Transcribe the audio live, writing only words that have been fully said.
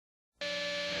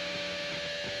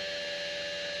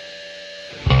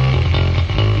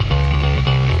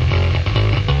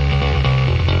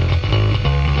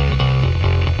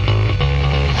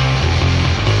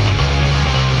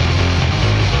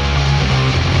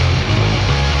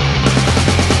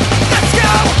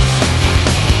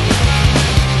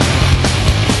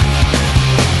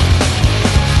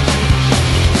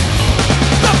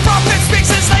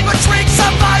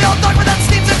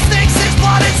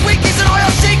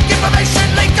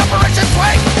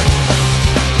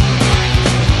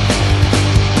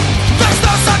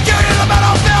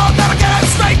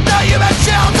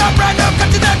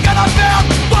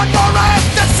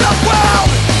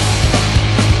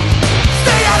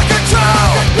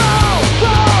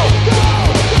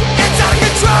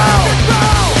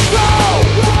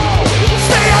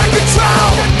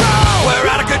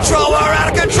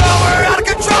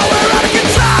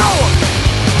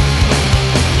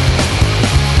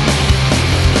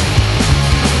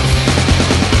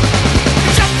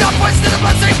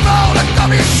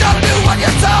Love you, shall do what you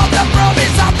tell. The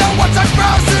promise of the ones that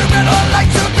grows to middle like